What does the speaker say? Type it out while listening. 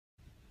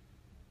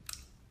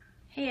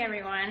Hey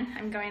everyone,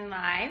 I'm going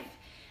live.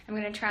 I'm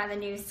going to try the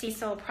new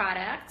Cecil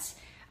product.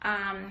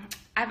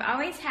 I've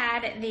always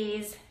had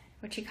these,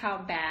 what you call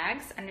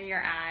bags, under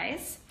your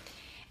eyes.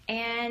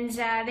 And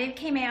they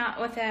came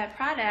out with a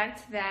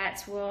product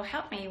that will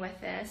help me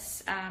with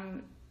this.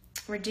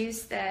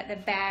 Reduce the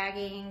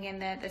bagging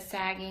and the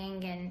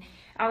sagging, and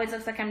always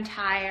looks like I'm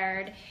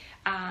tired.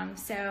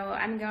 So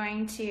I'm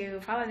going to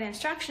follow the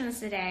instructions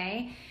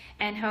today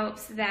in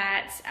hopes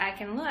that I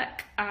can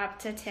look up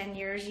to 10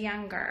 years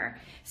younger.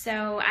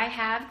 So I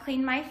have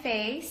cleaned my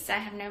face. I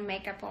have no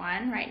makeup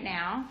on right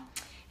now.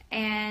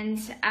 And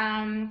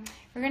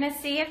we're gonna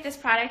see if this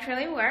product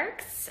really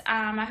works.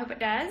 I hope it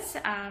does.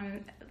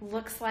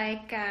 Looks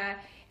like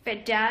if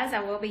it does,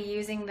 I will be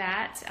using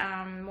that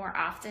more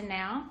often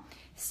now.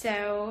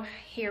 So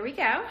here we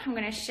go. I'm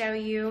gonna show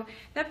you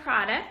the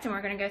product and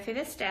we're gonna go through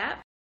the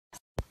steps.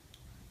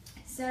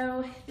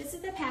 So this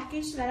is the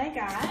package that I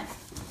got.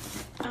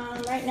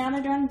 Right now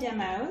they're doing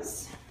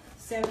demos.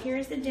 So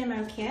here's the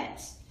demo kit.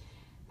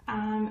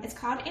 It's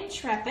called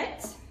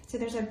Intrepid. So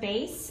there's a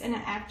base and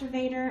an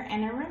activator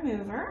and a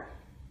remover.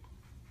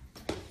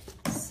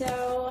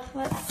 So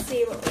let's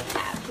see what we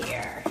have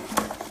here.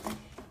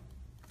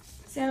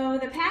 So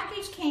the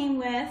package came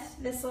with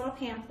this little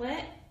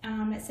pamphlet.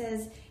 It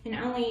says in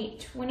only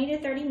 20 to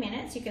 30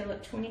 minutes you can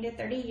look 20 to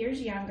 30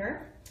 years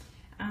younger.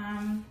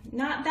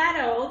 Not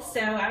that old,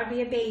 so I would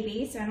be a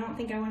baby, so I don't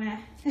think I want to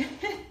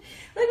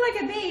look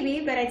like a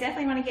baby, but I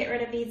definitely want to get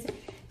rid of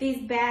these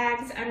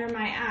bags under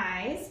my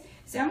eyes.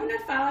 So I'm going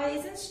to follow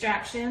these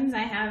instructions. I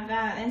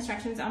have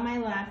instructions on my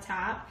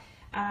laptop.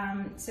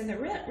 So they're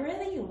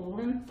really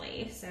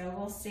lengthy, so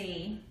we'll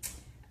see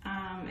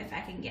if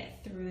I can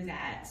get through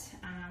that.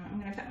 I'm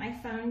going to put my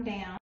phone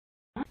down.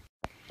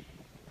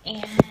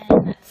 And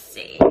let's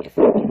see if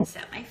I can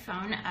set my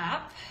phone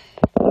up.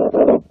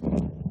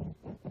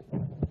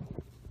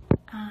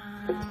 I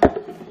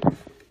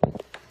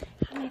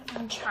have my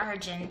phone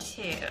charging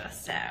too,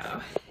 so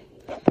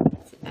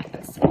let's see if I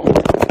can set it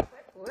up.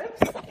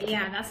 Whoops.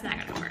 Yeah, that's not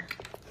going to work.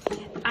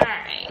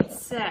 Alright,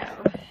 so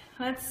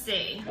let's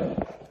see. I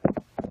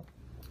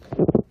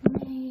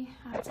may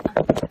have to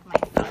unplug my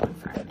phone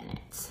for a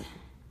minute.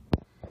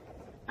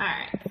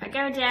 Alright, if I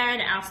go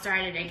dead, I'll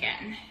start it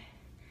again.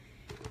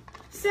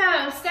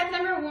 So, step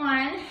number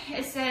 1,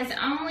 it says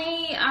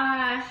only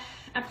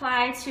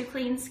apply to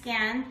clean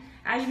skin.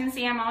 As you can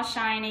see, I'm all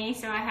shiny,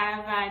 so I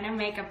have no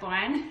makeup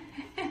on.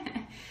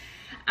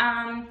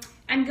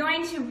 I'm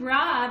going to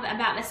rub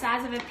about the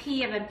size of a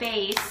pea of a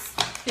base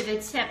to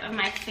the tip of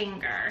my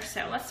finger.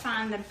 So let's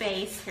find the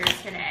base here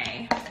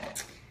today.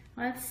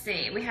 Let's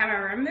see, we have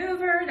our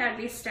remover, that'd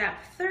be step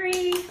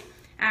 3.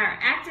 Our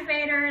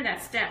activator,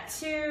 that's step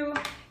 2.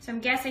 So I'm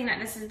guessing that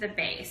this is the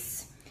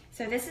base.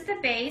 So this is the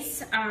base.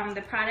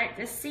 The product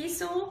is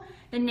Cecil.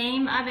 The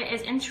name of it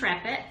is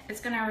Intrepid.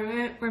 It's going to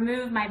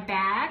remove my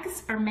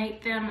bags or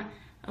make them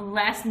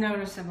less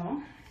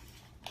noticeable.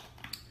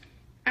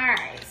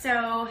 Alright,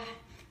 so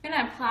I'm going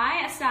to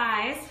apply a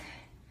size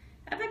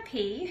of a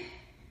pea.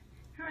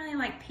 I don't really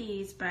like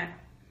peas, but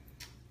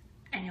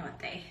I know what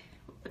the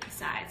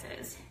size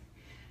is.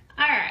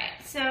 Alright,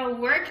 so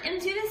work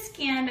into the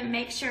skin, but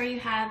make sure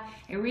you have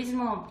a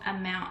reasonable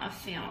amount of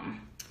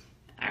film.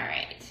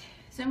 Alright,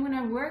 so I'm going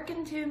to work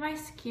into my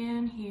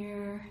skin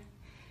here.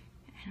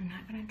 I'm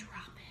not going to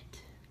drop it.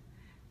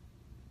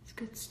 It's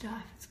good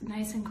stuff. It's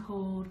nice and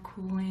cold,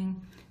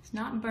 cooling. It's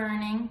not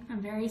burning.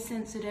 I'm very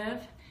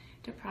sensitive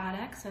to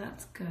products, so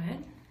that's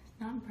good.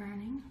 It's not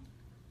burning.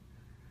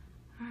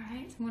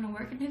 Alright, so I'm going to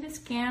work into the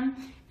skin.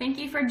 Thank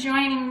you for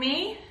joining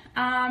me.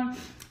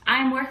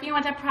 I'm working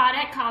with a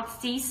product called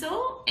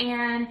Cecil,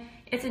 and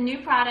it's a new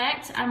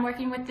product. I'm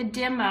working with the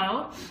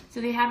demo, so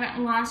they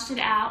haven't launched it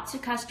out to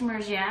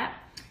customers yet.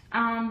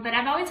 But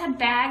I've always had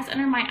bags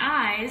under my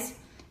eyes.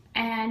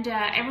 And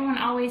everyone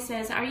always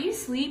says, are you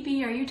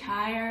sleepy? Are you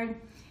tired?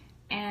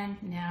 And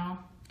no,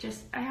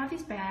 just I have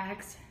these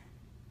bags.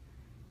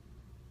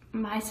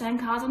 My son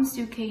calls them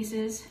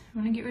suitcases.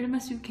 I'm gonna get rid of my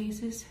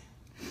suitcases.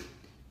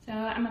 So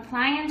I'm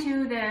applying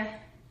into the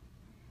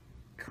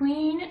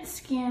clean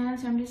skin.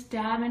 So I'm just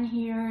dabbing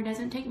here. It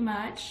doesn't take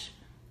much.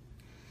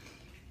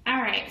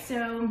 All right,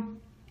 so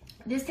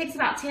this takes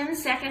about 10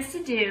 seconds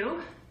to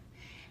do.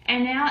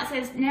 And now it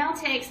says, now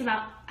takes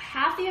about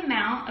half the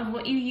amount of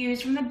what you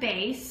use from the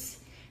base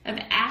of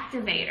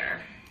activator.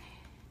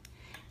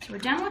 So we're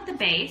done with the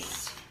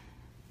base.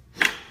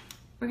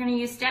 We're going to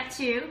use step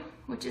 2,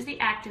 which is the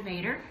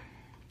activator.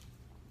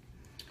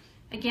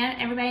 Again,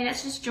 everybody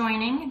that's just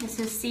joining, this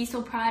is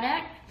Cecil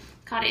product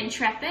called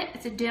Intrepid.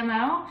 It's a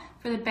demo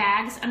for the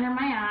bags under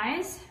my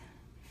eyes.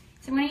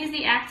 So I'm going to use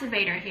the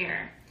activator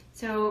here.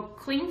 So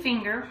clean my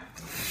finger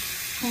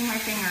a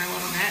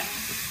little bit.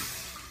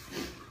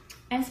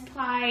 And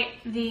apply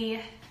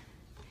the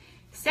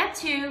step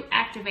 2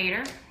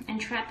 activator,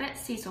 Intrepid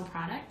Cecil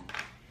product.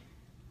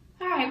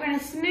 All right, we're gonna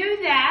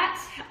smooth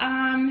that.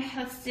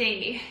 Let's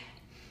see.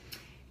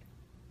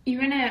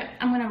 I'm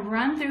gonna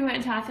run through it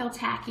until I feel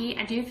tacky.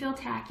 I do feel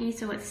tacky,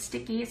 so it's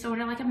sticky. It's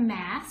sort of like a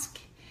mask.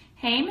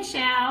 Hey,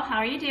 Michelle, how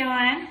are you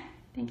doing?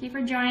 Thank you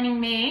for joining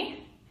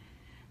me.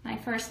 My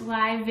first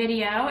live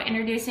video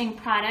introducing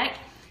product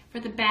for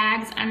the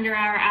bags under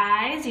our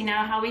eyes. You know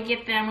how we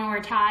get them when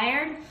we're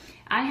tired?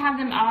 I have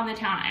them all the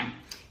time.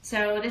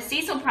 So the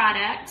Cecil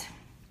product,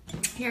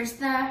 here's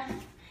the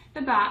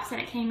box that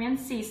it came in,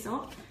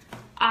 Cecil.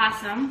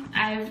 Awesome.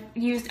 I've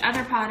used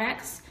other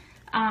products,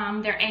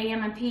 their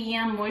AM and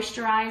PM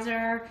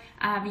moisturizer.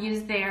 I've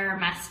used their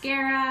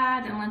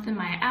mascara to lengthen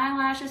my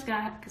eyelashes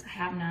because I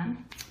have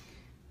none.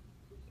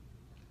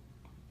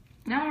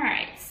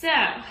 Alright, so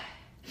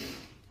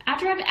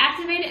after I've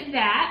activated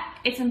that,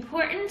 it's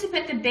important to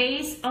put the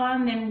base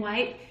on, then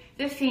wipe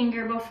the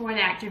finger before the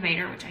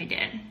activator, which I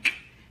did.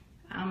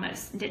 I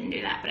almost didn't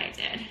do that, but I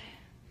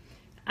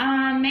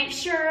did. Make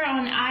sure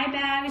on eye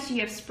bags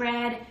you have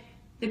spread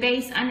the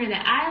base under the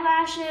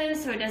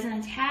eyelashes so it doesn't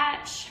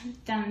attach.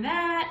 Done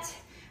that.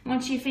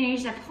 Once you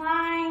finish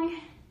applying,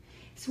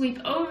 sweep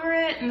over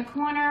it in the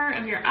corner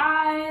of your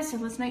eyes. So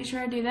let's make sure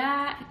I do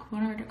that.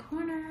 Corner to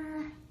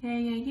corner. Yay,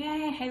 yay,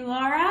 yay. Hey,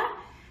 Laura.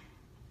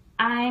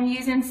 I'm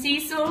using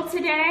Cecil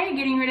today,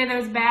 getting rid of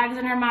those bags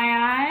under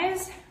my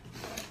eyes.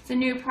 It's a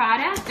new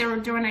product. They're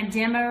doing a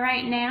demo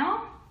right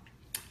now.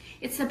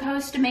 It's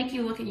supposed to make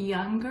you look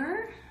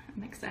younger.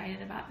 I'm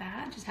excited about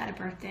that. Just had a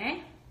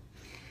birthday.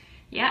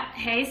 Yep.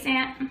 Hey,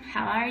 Sam.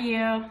 How are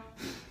you?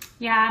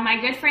 Yeah, my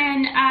good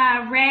friend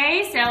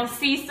Ray sells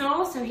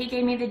Cecil, so he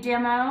gave me the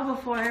demo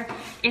before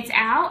it's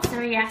out. So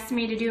he asked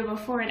me to do a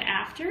before and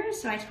after,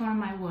 so I told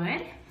him I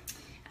would.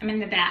 I'm in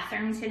the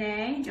bathroom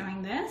today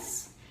doing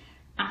this.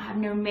 I have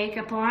no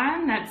makeup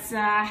on. That's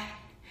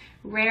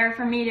rare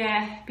for me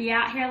to be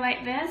out here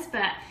like this,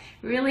 but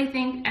really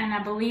think and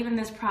I believe in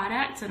this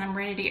product, and I'm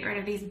ready to get rid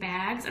of these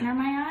bags under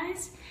my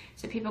eyes.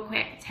 So people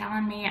quit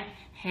telling me,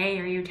 hey,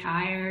 are you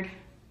tired?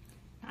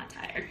 Not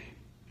tired.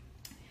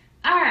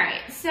 All right,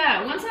 so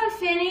once I've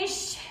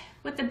finished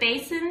with the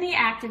base and the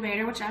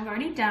activator, which I've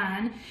already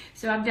done,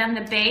 so I've done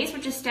the base,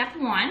 which is step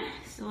one.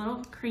 It's a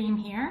little cream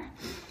here.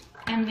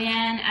 And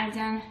then I've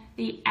done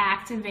the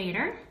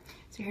activator.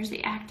 So here's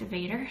the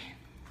activator,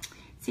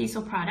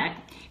 Cecil product.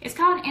 It's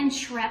called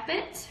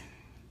Intrepid.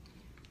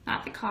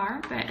 Not the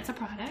car, but it's a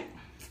product.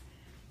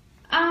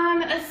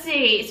 Let's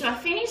see, so I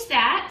finished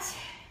that.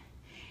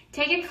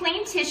 Take a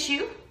clean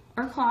tissue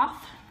or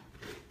cloth.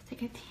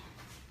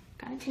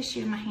 Got a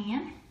tissue in my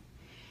hand.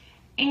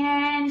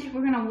 And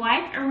we're gonna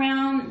wipe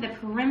around the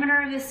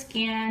perimeter of the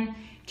skin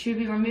to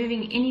be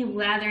removing any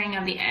lathering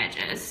of the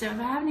edges. So if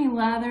I have any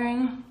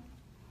lathering,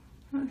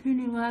 I don't see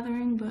any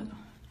lathering, but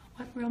I'll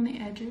wipe around the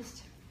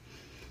edges.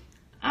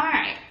 All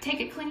right, take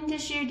a clean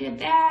tissue, did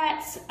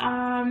that.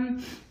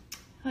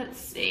 Let's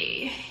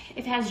see, if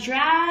it has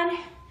dried,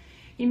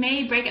 you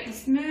may break up the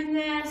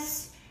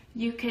smoothness.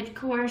 You could, of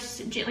course,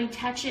 gently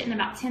touch it in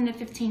about 10 to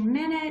 15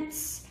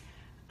 minutes.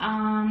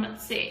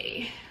 Let's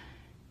see.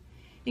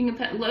 You can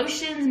put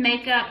lotions,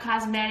 makeup,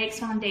 cosmetics,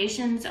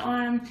 foundations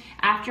on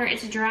after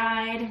it's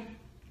dried.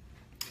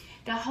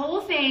 The whole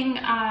thing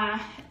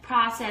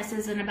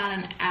processes in about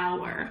an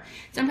hour.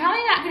 So I'm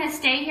probably not going to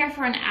stay here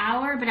for an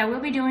hour, but I will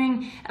be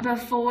doing a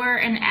before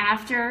and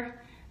after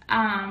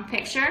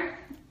picture.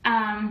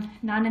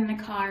 Not in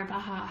the car,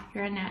 baha,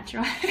 you're a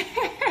natural.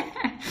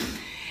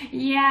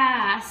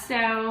 Yeah,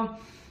 so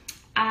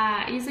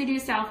I usually do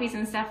selfies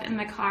and stuff in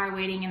the car,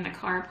 waiting in the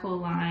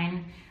carpool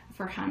line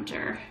for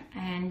Hunter.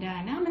 And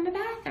now I'm in the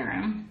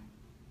bathroom.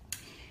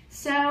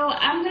 So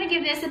I'm going to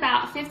give this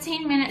about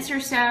 15 minutes or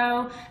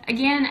so.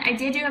 Again, I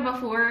did do a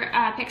before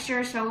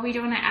picture, so we'll be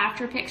doing an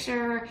after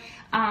picture.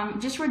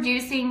 Just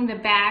reducing the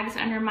bags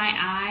under my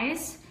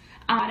eyes.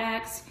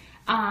 Products.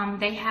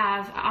 They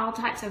have all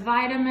types of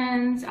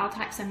vitamins, all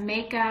types of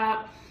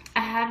makeup.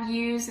 I have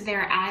used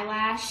their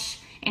eyelash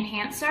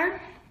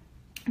enhancer.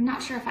 I'm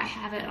not sure if I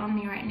have it on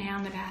me right now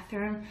in the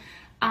bathroom,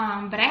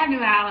 but I have new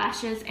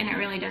eyelashes and it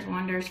really does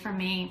wonders for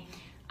me.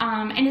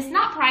 And it's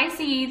not pricey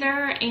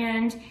either,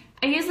 and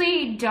I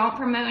usually don't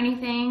promote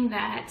anything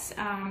that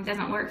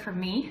doesn't work for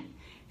me.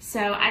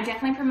 So I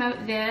definitely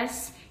promote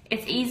this.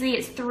 It's easy,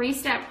 it's a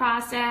 3-step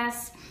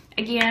process.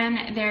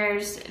 Again,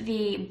 there's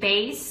the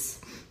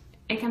base.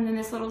 It comes in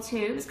this little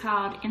tube, it's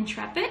called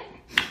Intrepid.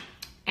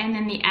 And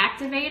then the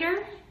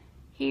activator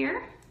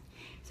here.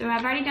 So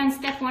I've already done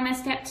step 1 and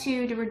step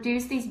 2 to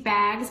reduce these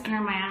bags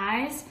under my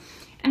eyes.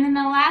 And then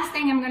the last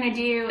thing I'm gonna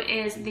do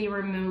is the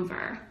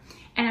remover.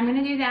 And I'm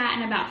gonna do that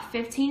in about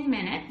 15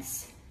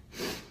 minutes.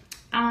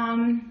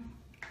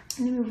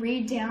 Let me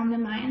read down to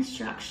my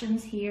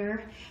instructions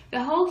here.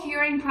 The whole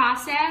curing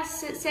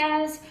process, it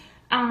says,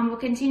 will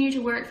continue to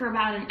work for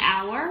about an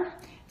hour.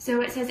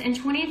 So it says in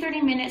 20 to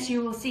 30 minutes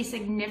you will see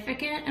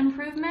significant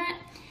improvement.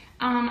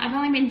 I've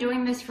only been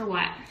doing this for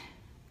what?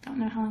 Don't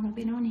know how long I've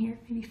been on here,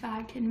 maybe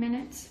 5-10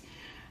 minutes.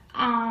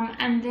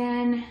 And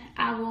then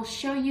I will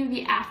show you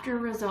the after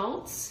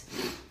results.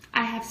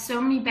 I have so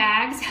many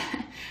bags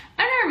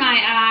under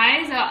my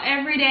eyes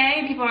every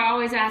day. People are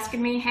always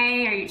asking me,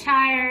 hey, are you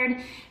tired?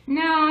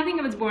 No, I think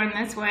I was born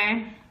this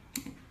way.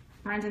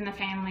 Runs in the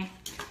family.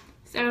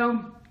 So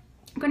I'm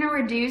gonna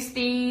reduce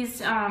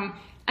these.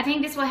 I I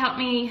think this will help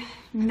me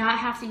not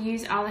have to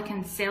use all the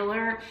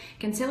concealer.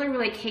 Concealer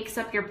really cakes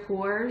up your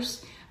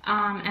pores,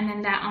 and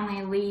then that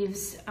only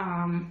leaves,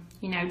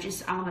 you know,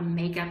 just all the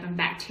makeup and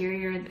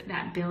bacteria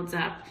that builds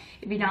up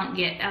if you don't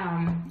get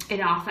it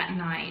off at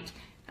night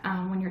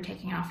when you're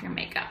taking off your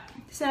makeup.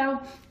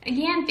 So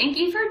again, thank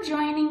you for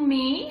joining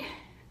me.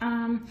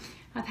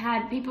 I've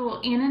had people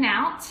in and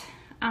out.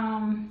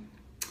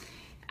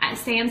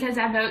 Sam says,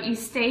 I vote you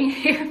stay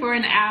here for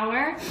an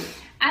hour.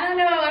 I don't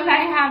know if I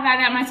have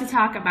that much to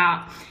talk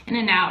about in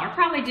an hour.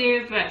 Probably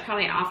do, but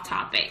probably off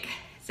topic,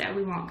 so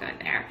we won't go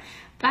there.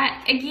 But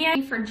again, thank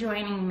you for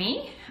joining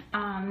me.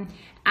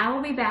 I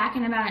will be back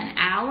in about an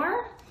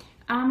hour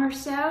or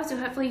so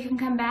hopefully you can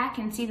come back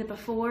and see the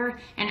before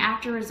and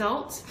after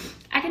results.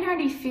 I can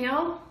already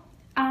feel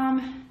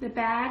the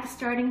bag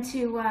starting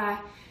to I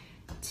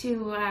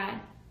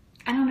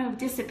don't know if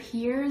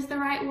disappear is the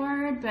right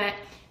word, but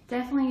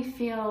definitely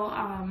feel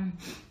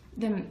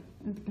them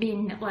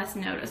being less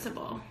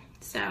noticeable.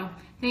 So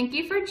thank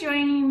you for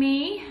joining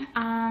me.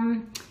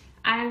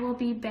 I will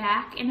be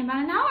back in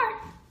about an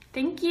hour.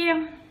 Thank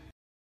you.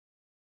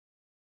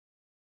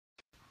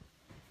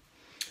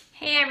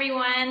 Hey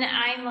everyone,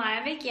 I'm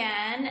live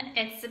again.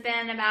 It's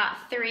been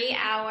about 3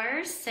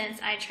 hours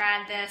since I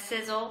tried the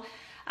Sizzle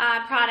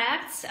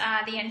product,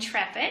 the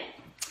Intrepid.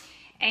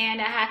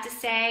 And I have to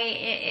say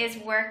it is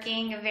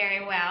working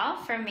very well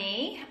for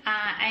me.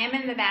 I am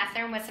in the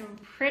bathroom with some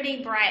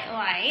pretty bright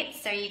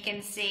lights, so you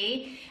can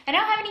see. I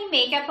don't have any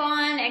makeup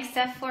on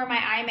except for my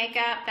eye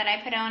makeup that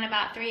I put on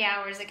about 3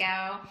 hours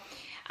ago.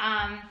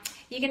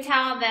 You can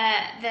tell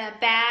the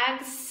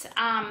bags,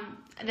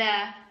 the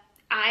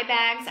eye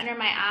bags under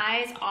my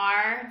eyes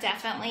are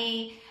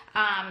definitely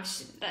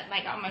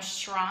like almost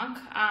shrunk.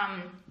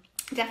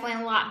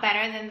 Definitely a lot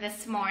better than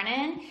this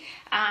morning.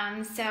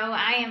 So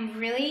I am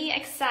really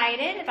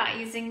excited about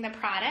using the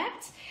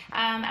product.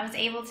 I was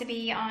able to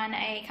be on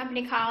a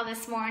company call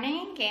this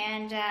morning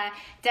and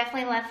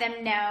definitely let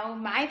them know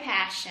my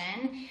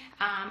passion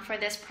for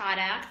this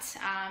product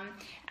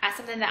as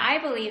something that I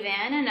believe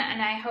in, and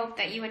I hope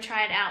that you would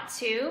try it out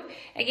too.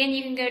 Again,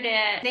 you can go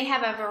to, they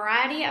have a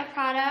variety of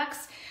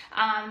products.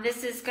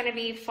 This is going to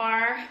be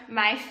far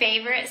my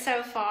favorite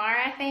so far,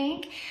 I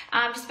think,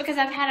 just because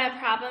I've had a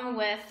problem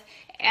with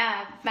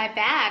my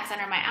bags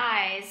under my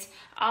eyes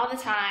all the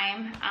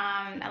time.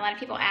 A lot of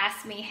people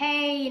ask me,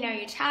 hey, you know,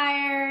 you're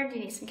tired,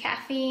 you need some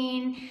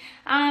caffeine.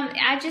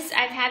 I've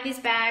had these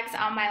bags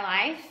all my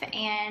life,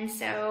 and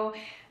so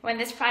when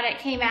this product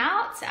came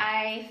out,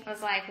 I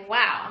was like,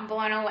 wow, I'm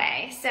blown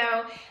away.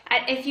 So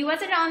if you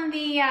wasn't on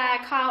the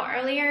call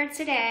earlier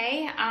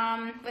today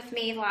with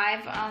me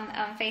live on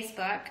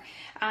Facebook,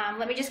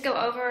 let me just go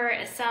over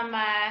some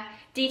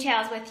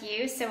details with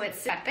you. So it's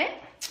separate.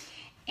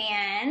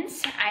 And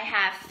I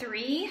have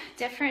 3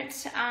 different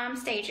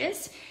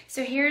stages.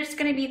 So here's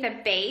going to be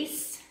the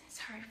base. It's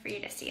hard for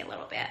you to see a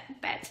little bit,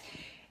 but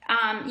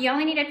you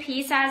only need a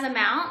pea-size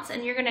amount,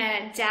 and you're going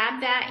to dab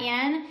that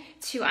in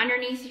to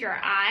underneath your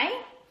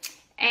eye.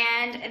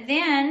 And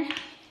then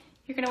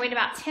you're going to wait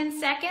about 10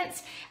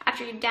 seconds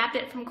after you've dabbed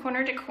it from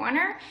corner to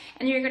corner,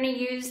 and you're going to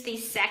use the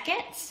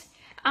second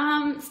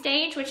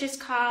stage, which is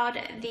called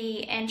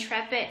the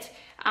Intrepid,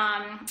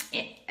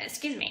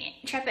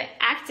 Intrepid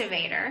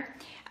Activator.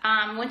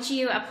 Once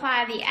you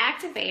apply the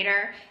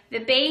activator, the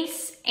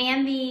base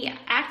and the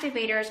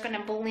activator is going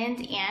to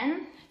blend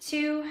in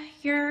to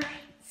your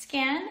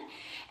skin,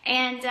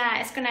 and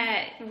it's going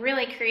to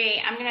really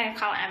create, I'm going to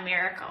call it a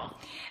miracle,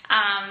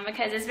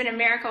 because it's been a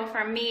miracle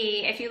for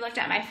me. If you looked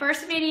at my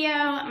first video,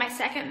 my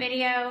second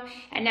video,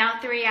 and now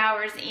 3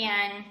 hours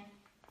in,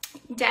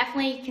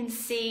 definitely you can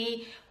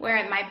see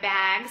where my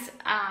bags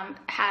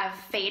have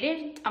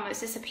faded, almost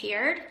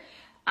disappeared.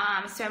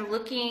 So I'm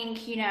looking,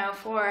 you know,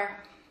 for,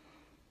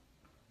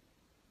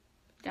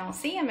 don't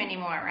see them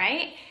anymore,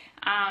 right?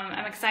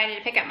 I'm excited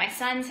to pick up my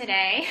son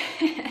today.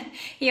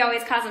 He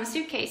always calls them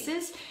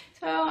suitcases.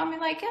 So I'm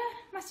like,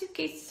 my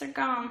suitcases are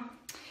gone.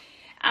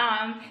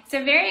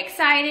 So very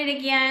excited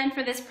again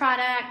for this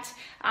product.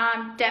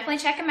 Definitely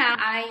check them out.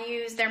 I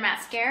use their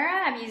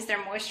mascara, I've used their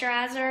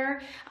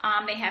moisturizer.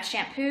 They have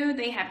shampoo,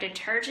 they have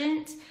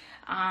detergent.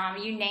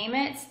 You name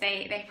it,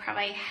 they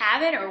probably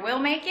have it or will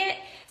make it.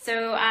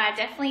 So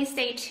definitely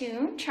stay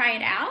tuned, try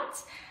it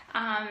out.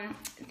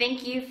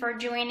 Thank you for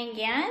joining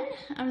again.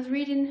 I was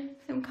reading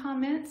some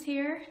comments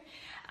here.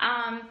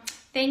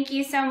 Thank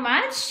you so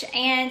much,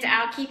 and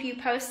I'll keep you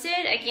posted.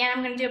 Again,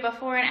 I'm going to do a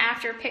before and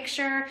after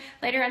picture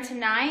later on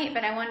tonight,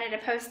 but I wanted to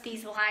post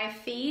these live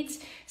feeds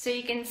so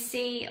you can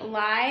see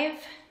live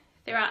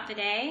throughout the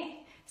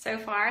day so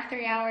far,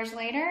 3 hours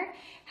later,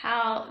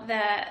 how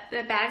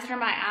the bags under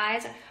my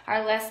eyes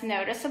are less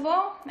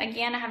noticeable.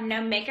 Again, I have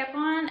no makeup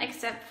on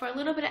except for a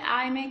little bit of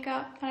eye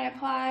makeup that I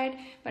applied,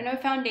 but no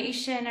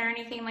foundation or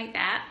anything like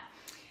that.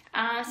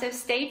 So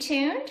stay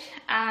tuned.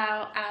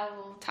 I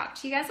will talk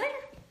to you guys later.